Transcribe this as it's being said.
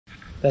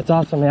That's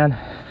awesome, man.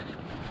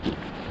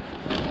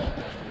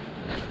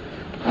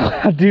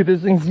 Dude,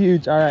 this thing's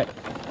huge. All right.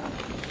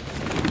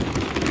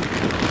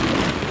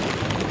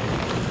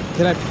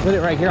 Can I put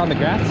it right here on the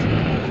grass?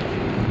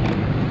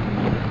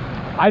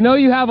 I know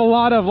you have a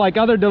lot of like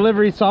other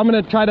deliveries, so I'm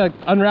gonna try to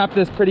unwrap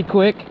this pretty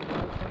quick.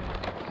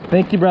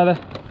 Thank you, brother.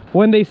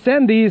 When they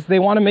send these, they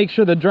want to make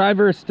sure the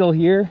driver is still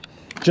here,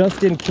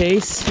 just in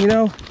case, you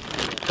know,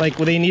 like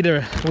we need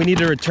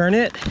to return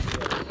it.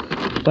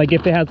 Like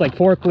if it has like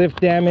forklift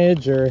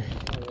damage or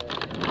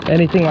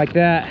anything like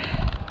that,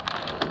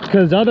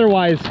 because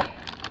otherwise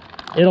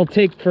it'll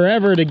take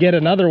forever to get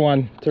another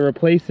one to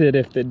replace it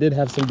if it did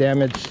have some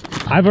damage.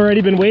 I've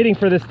already been waiting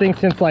for this thing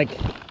since like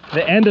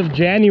the end of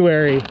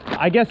January.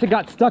 I guess it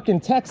got stuck in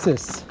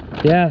Texas.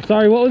 Yeah,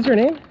 sorry, what was your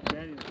name?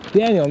 Daniel.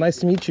 Daniel, nice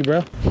to meet you,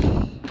 bro.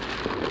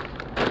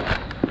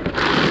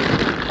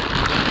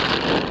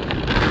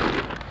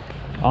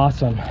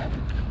 Awesome.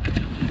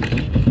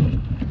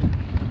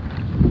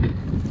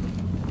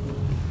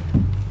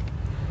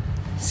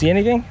 See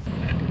anything?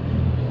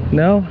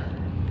 No?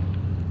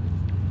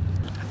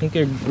 I think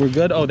we're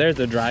good. Oh, there's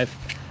the drive.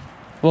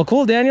 Well,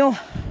 cool, Daniel.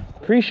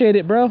 Appreciate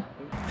it, bro.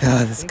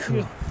 Oh, that's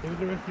cool.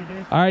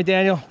 All right,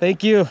 Daniel.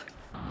 Thank you.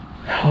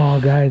 Oh,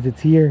 guys,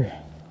 it's here.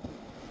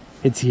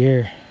 It's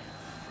here.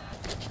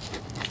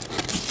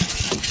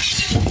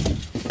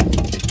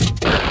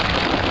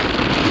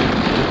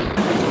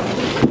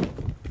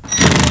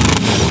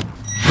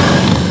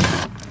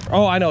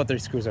 Oh, I know what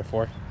these screws are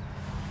for.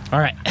 All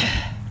right.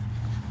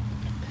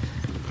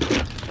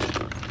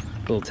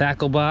 Little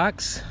tackle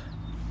box.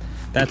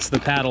 That's the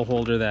paddle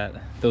holder that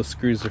those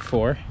screws are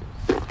for.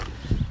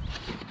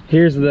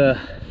 Here's the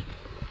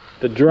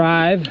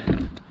drive.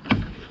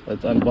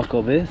 Let's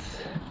unbuckle this.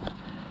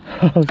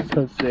 Oh,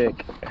 so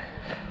sick.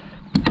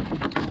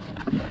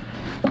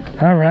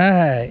 All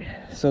right,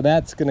 so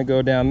that's gonna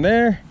go down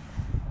there.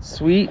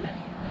 Sweet.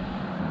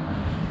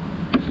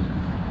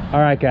 All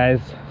right, guys,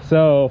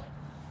 so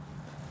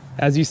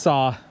as you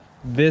saw,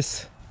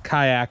 this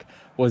kayak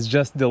was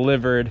just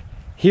delivered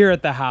here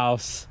at the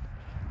house,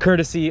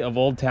 courtesy of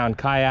Old Town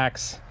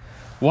Kayaks.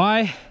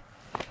 Why?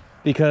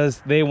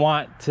 Because they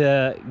want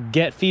to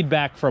get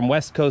feedback from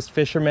West Coast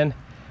fishermen.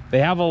 They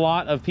have a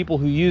lot of people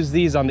who use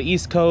these on the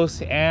East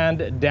Coast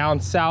and down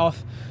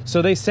south.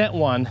 So they sent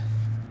one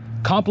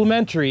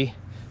complimentary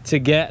to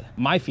get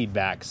my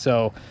feedback.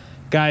 So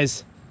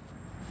guys,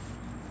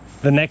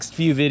 the next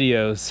few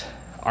videos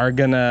are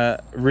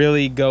gonna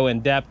really go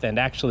in depth and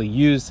actually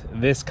use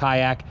this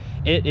kayak.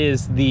 It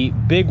is the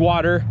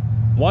Bigwater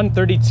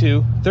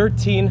 132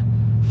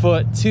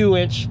 13-foot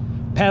 2-inch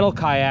pedal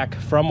kayak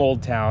from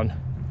Old Town.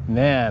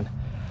 Man,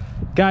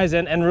 guys,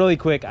 and really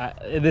quick,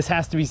 this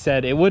has to be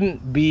said, it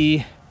wouldn't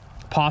be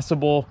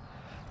possible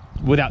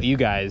without you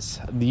guys,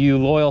 you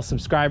loyal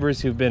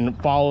subscribers who've been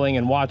following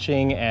and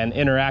watching and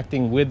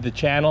interacting with the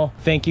channel.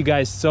 Thank you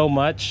guys so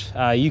much.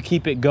 You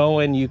keep it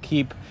going. You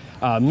keep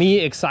me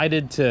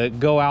excited to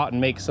go out and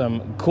make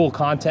some cool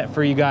content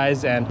for you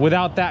guys. And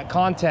without that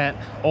content,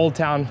 Old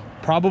Town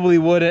probably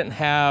wouldn't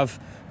have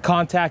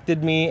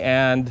contacted me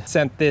and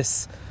sent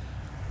this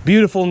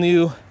beautiful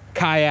new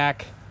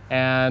kayak,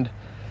 and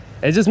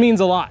it just means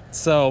a lot.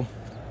 So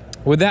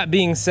with that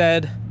being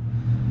said,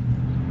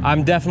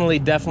 I'm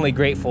definitely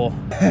grateful.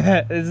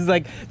 This is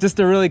like just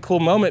a really cool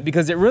moment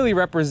because it really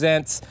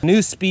represents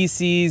new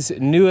species,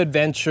 new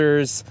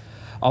adventures,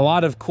 a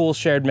lot of cool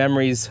shared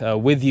memories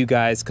with you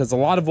guys, because a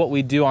lot of what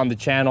we do on the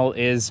channel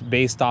is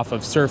based off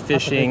of surf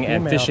fishing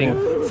and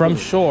fishing from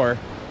shore.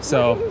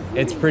 So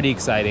it's pretty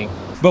exciting.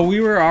 But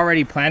we were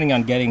already planning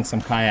on getting some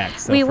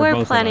kayaks. We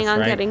were planning on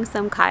getting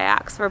some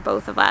kayaks for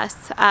both of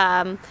us.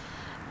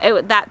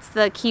 That's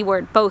the key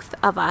word, both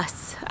of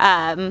us.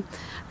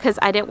 Because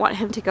I didn't want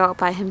him to go out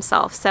by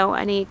himself. So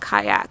any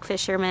kayak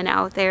fishermen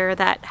out there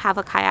that have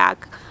a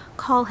kayak,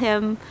 call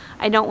him.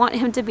 I don't want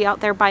him to be out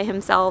there by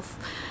himself.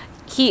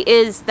 He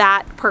is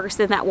that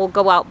person that will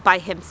go out by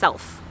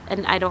himself,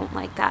 and I don't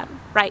like that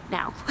right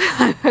now.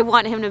 I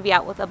want him to be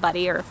out with a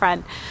buddy or a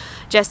friend,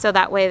 just so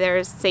that way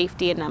there's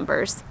safety in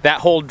numbers. That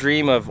whole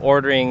dream of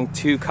ordering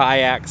 2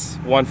 kayaks,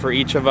 one for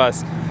each of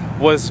us,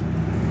 was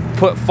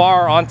put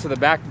far onto the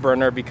back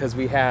burner because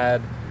we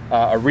had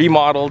a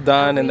remodel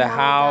done in the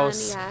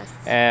house, yes,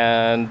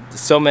 and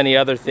so many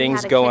other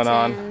things going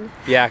on.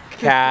 Yeah,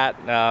 cat,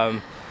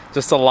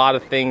 just a lot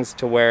of things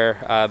to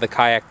where the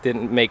kayak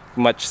didn't make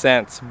much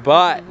sense,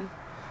 but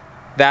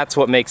that's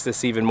what makes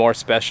this even more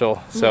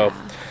special. So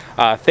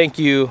thank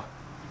you,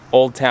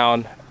 Old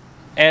Town.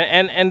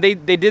 And they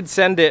did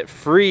send it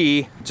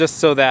free just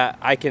so that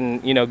I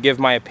can, you know, give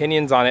my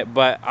opinions on it.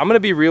 But I'm gonna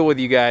be real with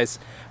you guys.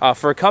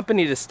 For a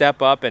company to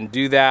step up and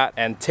do that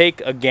and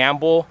take a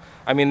gamble,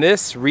 I mean,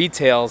 this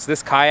retails,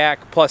 this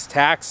kayak plus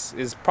tax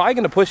is probably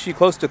gonna push you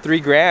close to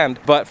 $3 grand.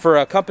 But for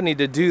a company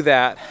to do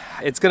that,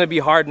 it's gonna be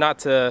hard not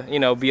to, you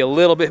know, be a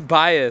little bit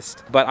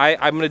biased. But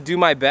I'm gonna do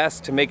my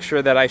best to make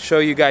sure that I show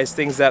you guys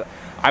things that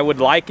I would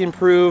like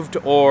improved,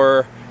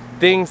 or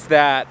things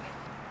that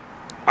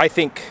I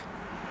think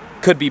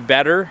could be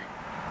better.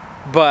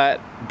 but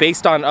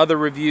based on other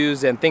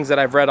reviews and things that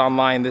I've read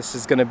online, this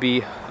is going to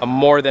be a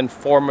more than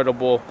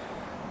formidable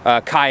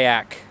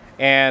kayak.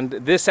 And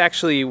this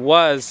actually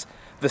was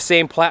the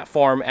same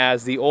platform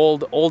as the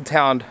Old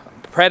Town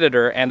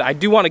Predator, and I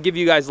do want to give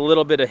you guys a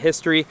little bit of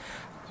history.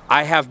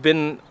 I have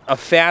been a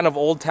fan of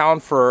Old Town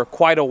for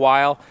quite a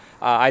while.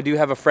 I do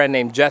have a friend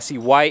named Jesse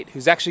White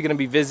who's actually going to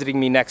be visiting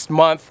me next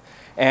month,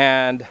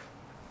 and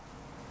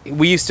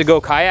we used to go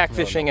kayak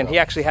fishing, and he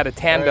actually had a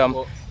tandem,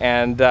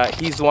 and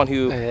he's the one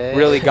who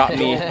really got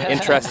me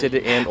interested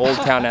in Old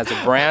Town as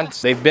a brand.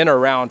 They've been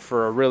around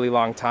for a really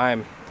long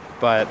time,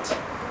 but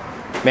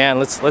man,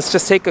 let's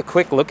just take a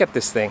quick look at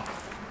this thing.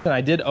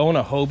 I did own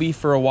a Hobie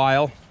for a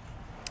while.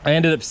 I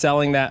ended up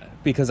selling that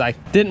because I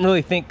didn't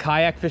really think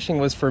kayak fishing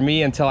was for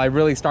me until I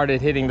really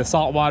started hitting the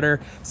saltwater.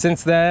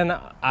 Since then,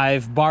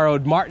 I've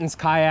borrowed Martin's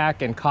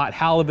kayak and caught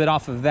halibut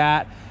off of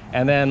that.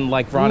 And then,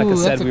 like Veronica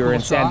said, we were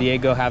in San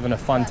Diego having a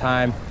fun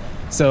time.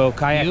 So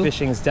kayak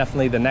fishing is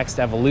definitely the next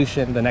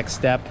evolution, the next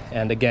step.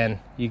 And again,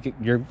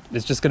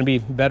 it's just gonna be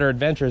better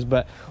adventures.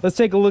 But let's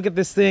take a look at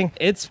this thing.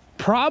 It's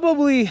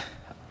probably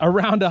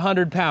around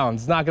 100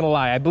 pounds, not gonna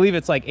lie. I believe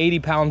it's like 80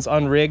 pounds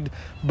unrigged,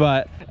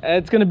 but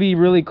it's gonna be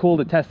really cool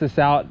to test this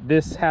out.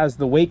 This has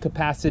the weight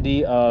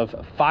capacity of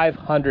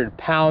 500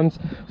 pounds.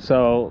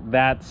 So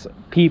that's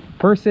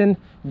person,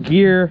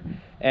 gear,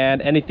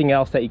 and anything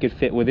else that you could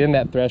fit within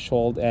that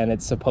threshold. And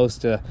it's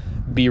supposed to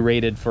be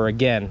rated for,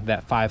 again,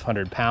 that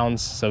 500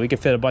 pounds. So we could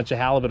fit a bunch of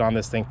halibut on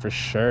this thing for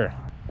sure.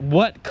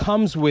 What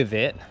comes with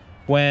it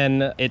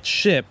when it's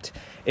shipped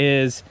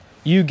is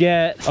you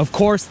get, of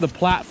course, the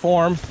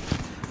platform.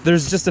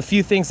 There's just a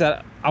few things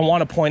that I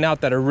want to point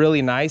out that are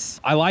really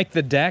nice. I like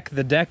the deck.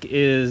 The deck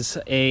is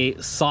a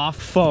soft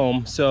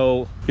foam,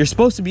 so you're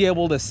supposed to be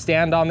able to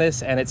stand on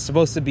this, and it's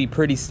supposed to be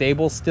pretty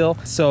stable still.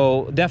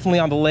 So definitely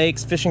on the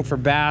lakes, fishing for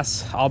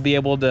bass, I'll be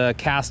able to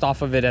cast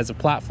off of it as a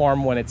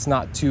platform when it's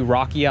not too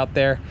rocky out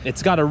there.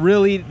 It's got a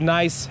really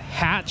nice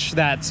hatch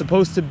that's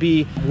supposed to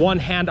be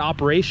one-hand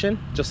operation,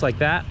 just like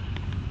that.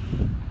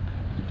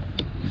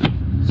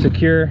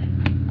 Secure.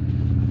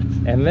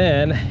 And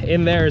then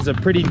in there is a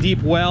pretty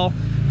deep well,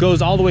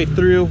 goes all the way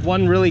through.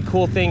 One really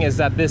cool thing is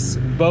that this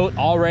boat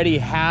already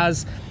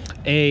has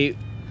a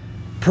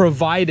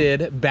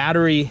provided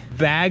battery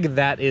bag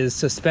that is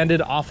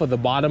suspended off of the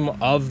bottom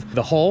of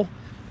the hull,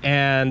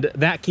 and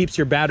that keeps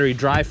your battery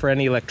dry for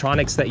any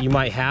electronics that you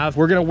might have.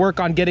 We're gonna work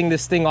on getting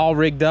this thing all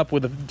rigged up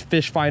with a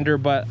fish finder,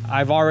 but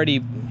I've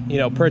already,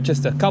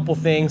 purchased a couple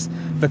things,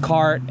 the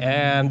cart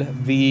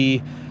and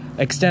the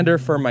extender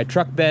for my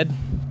truck bed.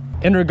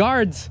 In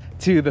regards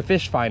to the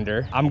fish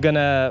finder, I'm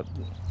gonna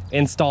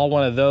install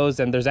one of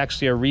those, and there's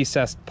actually a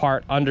recessed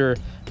part under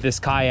this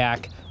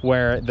kayak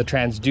where the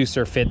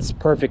transducer fits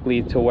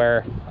perfectly to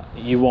where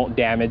you won't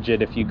damage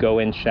it if you go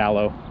in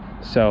shallow.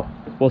 So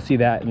we'll see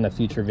that in a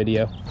future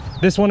video.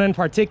 This one in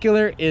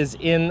particular is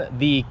in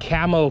the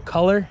camo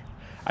color.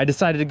 I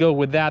decided to go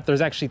with that.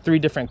 There's actually 3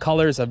 different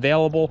colors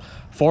available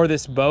for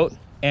this boat,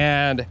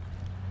 and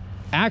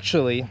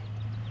actually,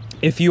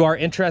 if you are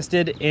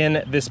interested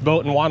in this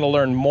boat and want to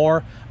learn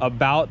more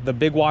about the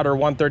Bigwater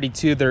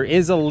 132, there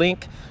is a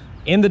link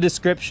in the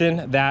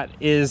description that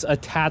is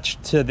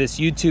attached to this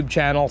YouTube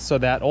channel so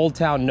that Old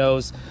Town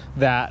knows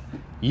that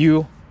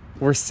you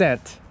were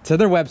sent to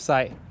their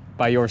website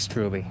by yours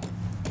truly.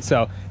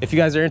 So if you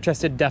guys are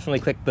interested, definitely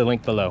click the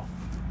link below.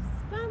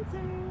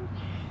 Sponsored.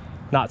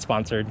 Not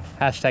sponsored.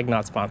 Hashtag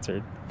not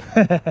sponsored.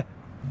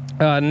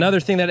 Another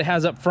thing that it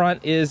has up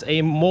front is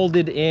a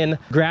molded in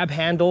grab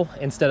handle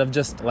instead of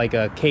just like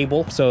a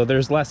cable, so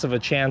there's less of a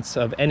chance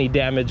of any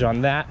damage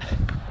on that.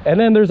 And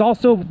then there's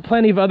also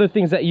plenty of other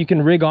things that you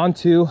can rig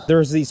onto.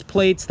 There's these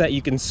plates that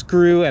you can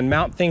screw and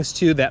mount things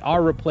to that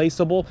are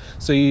replaceable,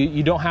 so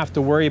you don't have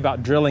to worry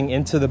about drilling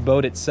into the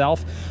boat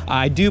itself.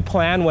 I do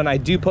plan, when I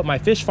do put my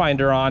fish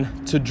finder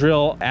on, to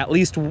drill at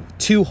least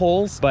 2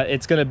 holes, but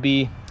it's gonna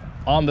be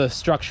on the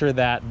structure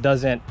that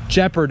doesn't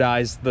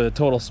jeopardize the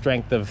total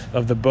strength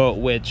of the boat,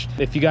 which,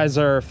 if you guys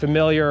are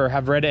familiar or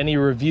have read any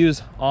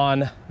reviews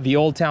on the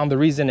Old Town, the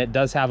reason it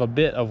does have a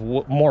bit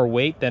of more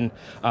weight than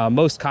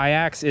most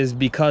kayaks is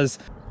because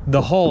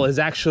the hull is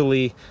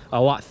actually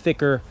a lot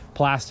thicker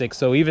plastic,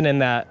 so even in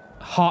that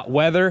hot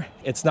weather,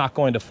 it's not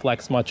going to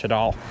flex much at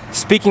all.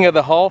 Speaking of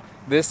the hull,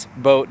 this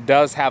boat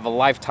does have a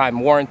lifetime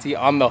warranty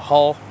on the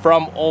hull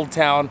from Old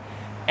Town,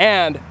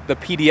 and the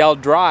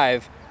PDL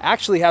drive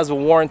actually has a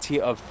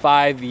warranty of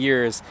 5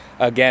 years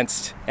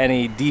against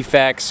any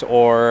defects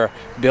or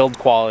build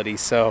quality.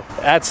 So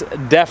that's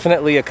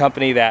definitely a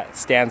company that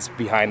stands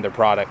behind their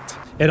product.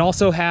 It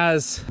also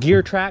has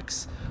gear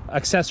tracks,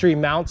 accessory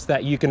mounts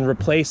that you can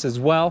replace as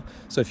well.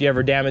 So if you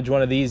ever damage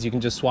one of these, you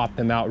can just swap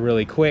them out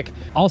really quick.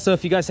 Also,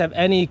 if you guys have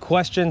any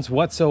questions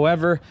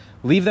whatsoever,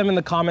 leave them in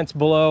the comments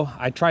below.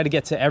 I try to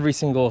get to every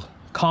single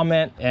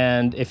comment,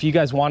 and if you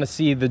guys want to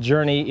see the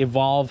journey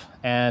evolve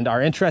and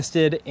are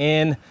interested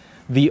in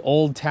the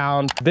Old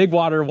Town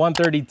Bigwater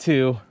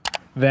 132,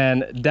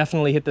 then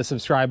definitely hit the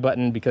subscribe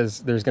button,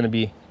 because there's going to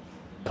be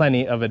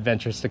plenty of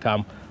adventures to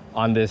come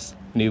on this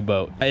new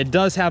boat. It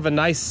does have a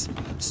nice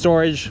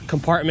storage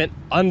compartment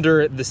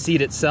under the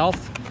seat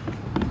itself.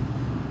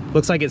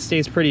 Looks like it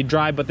stays pretty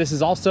dry, but this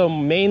is also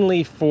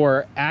mainly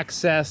for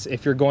access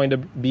if you're going to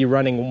be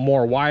running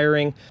more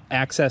wiring,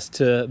 access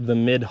to the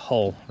mid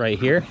hull right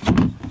here.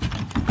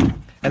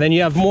 And then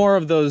you have more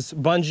of those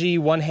bungee,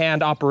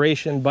 one-hand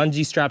operation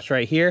bungee straps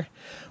right here.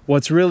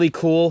 What's really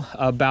cool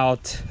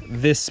about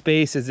this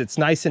space is it's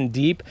nice and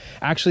deep.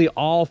 Actually,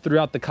 all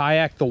throughout the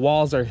kayak, the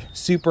walls are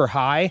super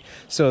high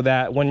so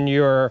that when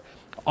you're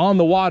on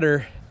the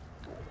water,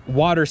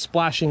 water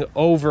splashing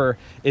over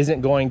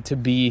isn't going to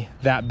be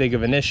that big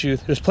of an issue.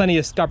 There's plenty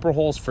of scupper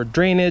holes for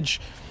drainage,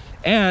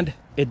 and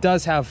it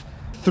does have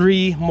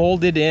 3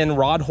 molded in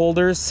rod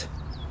holders.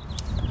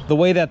 The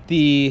way that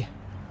the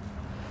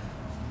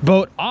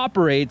boat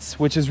operates,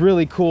 which is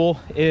really cool,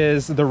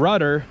 is the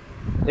rudder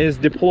is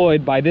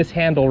deployed by this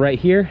handle right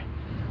here.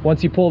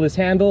 Once you pull this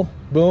handle,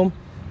 boom,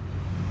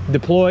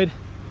 deployed.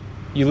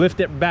 You lift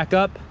it back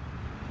up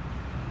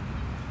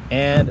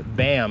and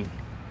bam,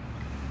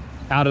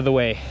 out of the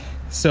way.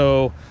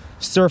 So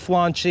surf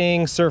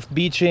launching, surf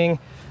beaching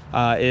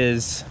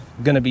is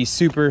gonna be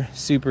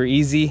super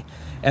easy.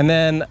 And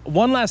then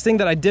one last thing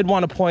that I did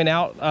want to point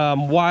out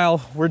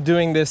while we're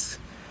doing this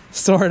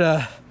sort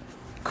of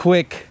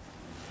quick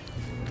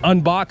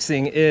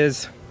unboxing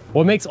is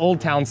what makes Old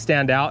Town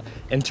stand out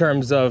in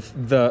terms of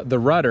the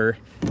rudder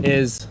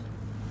is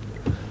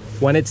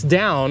when it's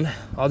down.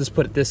 I'll just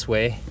put it this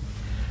way.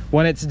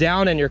 When it's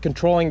down and you're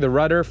controlling the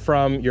rudder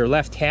from your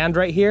left hand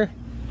right here,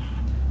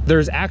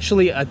 there's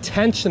actually a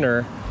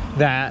tensioner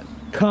that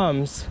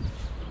comes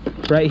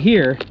right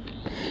here,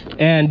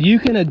 and you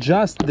can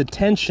adjust the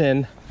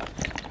tension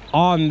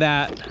on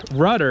that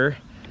rudder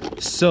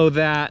so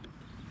that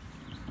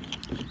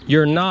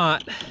you're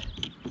not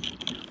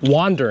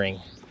wandering.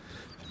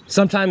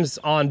 Sometimes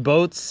on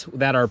boats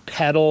that are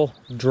pedal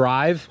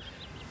drive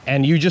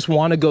and you just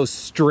want to go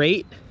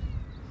straight,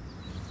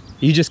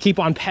 you just keep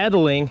on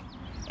pedaling,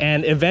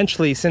 and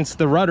eventually, since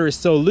the rudder is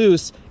so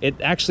loose, it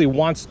actually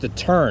wants to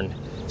turn.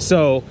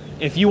 So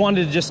if you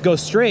wanted to just go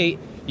straight,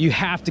 you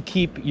have to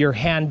keep your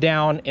hand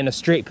down in a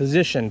straight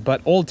position.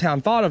 But Old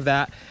Town thought of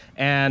that,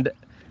 and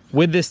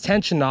with this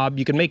tension knob,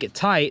 you can make it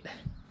tight,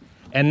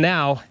 and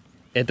now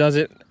it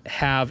doesn't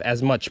have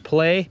as much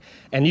play,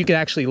 and you can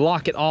actually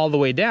lock it all the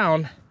way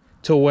down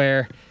to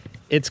where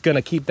it's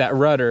gonna keep that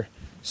rudder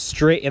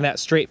straight in that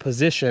straight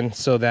position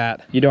so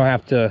that you don't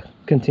have to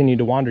continue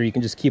to wander. You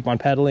can just keep on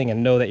pedaling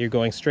and know that you're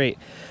going straight.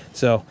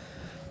 So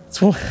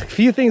it's a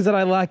few things that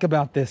I like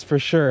about this for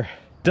sure.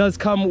 It does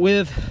come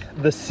with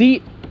the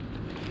seat.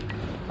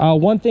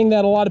 One thing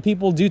that a lot of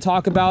people do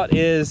talk about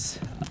is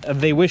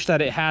they wish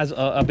that it has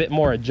a bit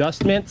more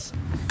adjustments.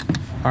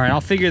 All right,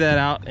 I'll figure that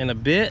out in a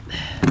bit.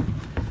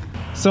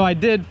 So I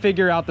did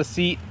figure out the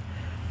seat.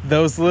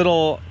 Those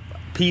little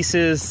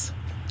pieces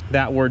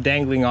that were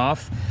dangling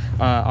off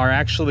are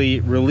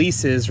actually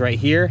releases right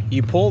here.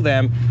 You pull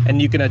them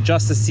and you can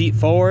adjust the seat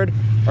forward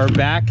or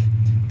back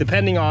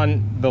depending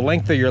on the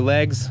length of your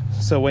legs.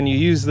 So when you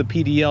use the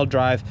PDL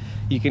drive,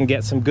 you can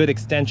get some good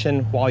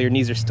extension while your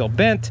knees are still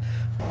bent.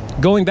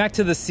 Going back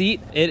to the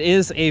seat, it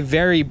is a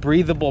very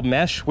breathable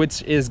mesh,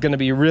 which is going to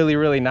be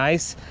really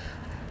nice.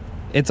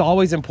 It's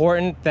always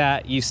important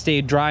that you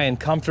stay dry and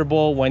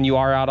comfortable when you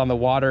are out on the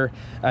water.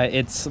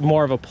 It's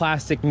more of a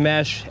plastic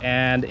mesh,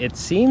 and it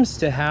seems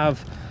to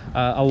have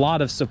a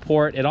lot of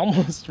support. It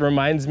almost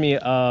reminds me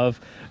of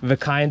the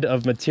kind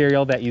of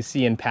material that you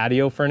see in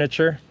patio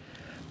furniture,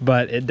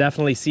 but it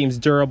definitely seems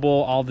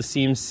durable. All the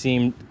seams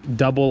seem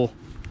double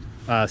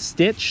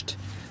stitched,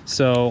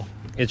 so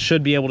it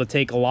should be able to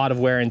take a lot of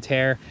wear and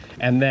tear.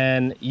 And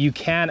then you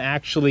can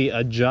actually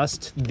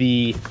adjust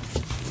the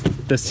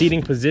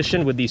seating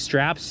position with these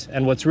straps.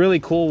 And what's really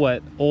cool,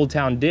 what Old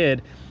Town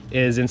did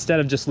is instead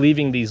of just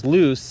leaving these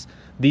loose,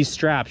 these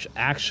straps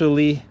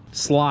actually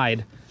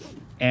slide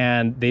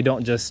and they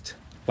don't just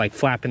like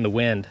flap in the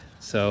wind.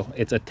 So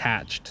it's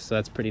attached, so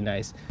that's pretty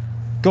nice.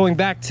 Going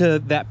back to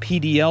that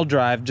PDL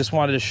drive, just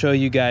wanted to show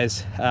you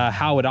guys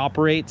how it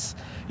operates.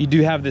 You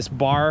do have this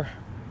bar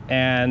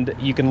and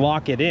you can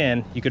lock it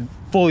in. You could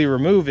fully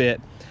remove it,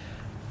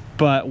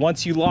 but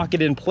once you lock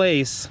it in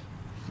place,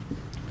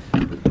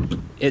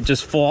 it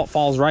just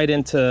falls right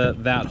into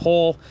that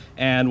hole.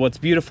 And what's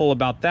beautiful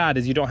about that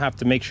is you don't have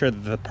to make sure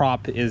that the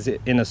prop is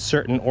in a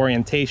certain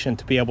orientation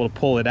to be able to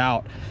pull it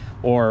out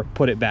or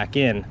put it back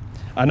in.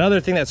 Another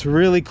thing that's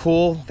really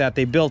cool that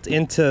they built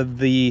into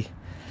the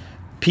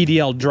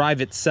PDL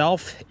drive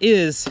itself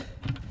is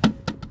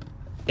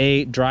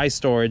a dry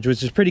storage,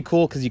 which is pretty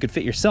cool because you could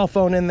fit your cell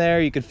phone in there.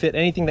 You could fit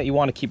anything that you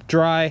want to keep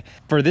dry.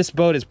 For this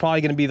boat, it's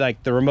probably going to be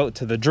like the remote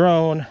to the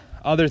drone.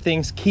 Other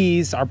things,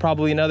 keys are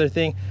probably another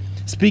thing.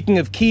 Speaking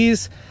of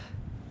keys,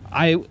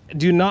 I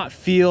do not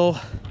feel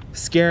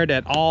scared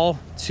at all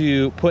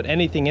to put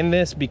anything in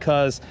this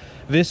because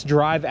this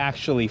drive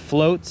actually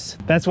floats.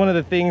 That's one of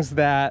the things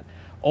that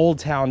Old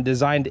Town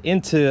designed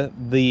into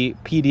the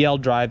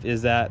PDL drive,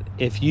 is that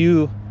if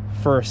you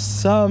for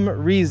some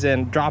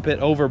reason drop it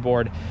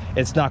overboard,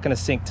 it's not going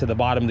to sink to the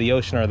bottom of the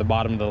ocean or the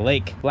bottom of the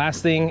lake.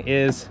 Last thing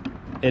is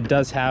it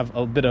does have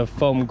a bit of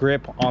foam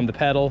grip on the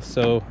pedal,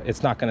 so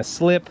it's not going to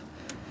slip,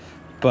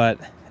 but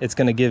it's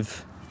going to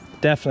give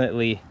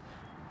definitely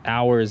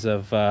hours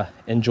of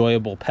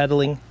enjoyable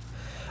pedaling.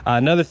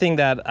 Another thing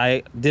that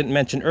I didn't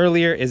mention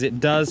earlier is it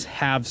does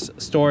have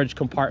storage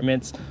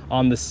compartments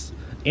on the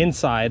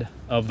inside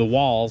of the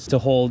walls to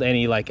hold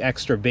any like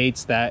extra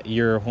baits that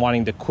you're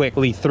wanting to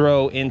quickly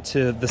throw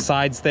into the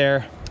sides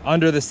there.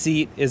 Under the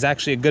seat is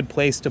actually a good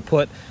place to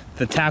put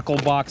the tackle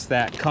box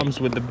that comes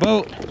with the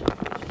boat.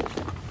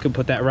 You can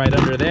put that right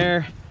under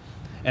there.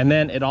 And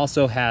then it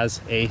also has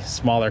a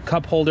smaller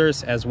cup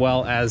holders as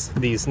well as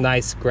these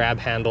nice grab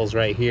handles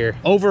right here.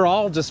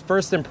 Overall, just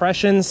first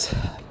impressions,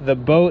 the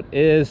boat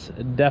is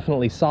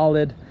definitely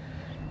solid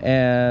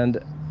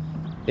and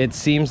it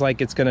seems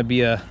like it's going to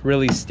be a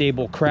really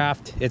stable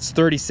craft. It's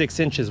 36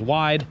 inches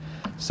wide,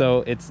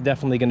 so it's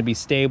definitely going to be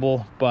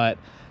stable, but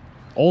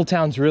Old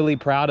Town's really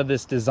proud of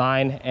this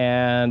design,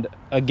 and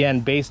again,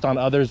 based on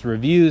others'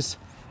 reviews,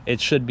 it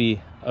should be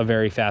a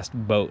very fast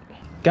boat.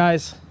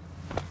 Guys,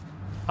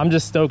 I'm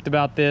just stoked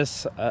about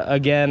this.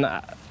 Again,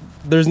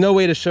 there's no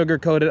way to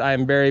sugarcoat it. I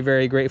am very,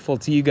 very grateful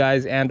to you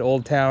guys and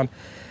Old Town,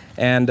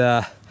 and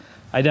I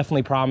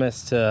definitely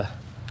promise to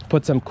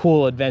put some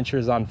cool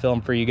adventures on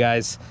film for you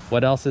guys.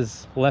 What else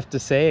is left to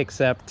say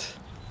except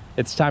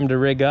it's time to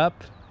rig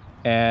up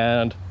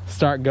and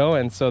start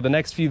going. So the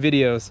next few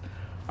videos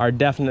are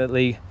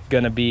definitely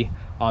gonna be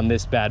on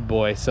this bad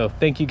boy. So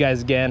thank you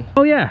guys again.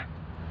 Oh yeah,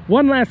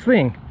 one last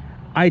thing.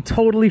 I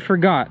totally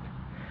forgot.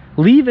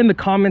 Leave in the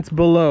comments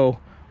below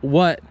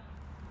what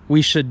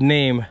we should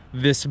name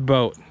this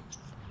boat.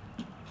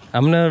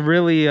 I'm gonna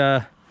really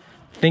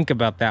think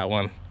about that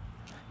one.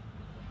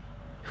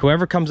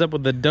 Whoever comes up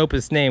with the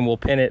dopest name will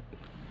pin it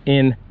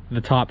in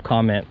the top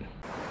comment.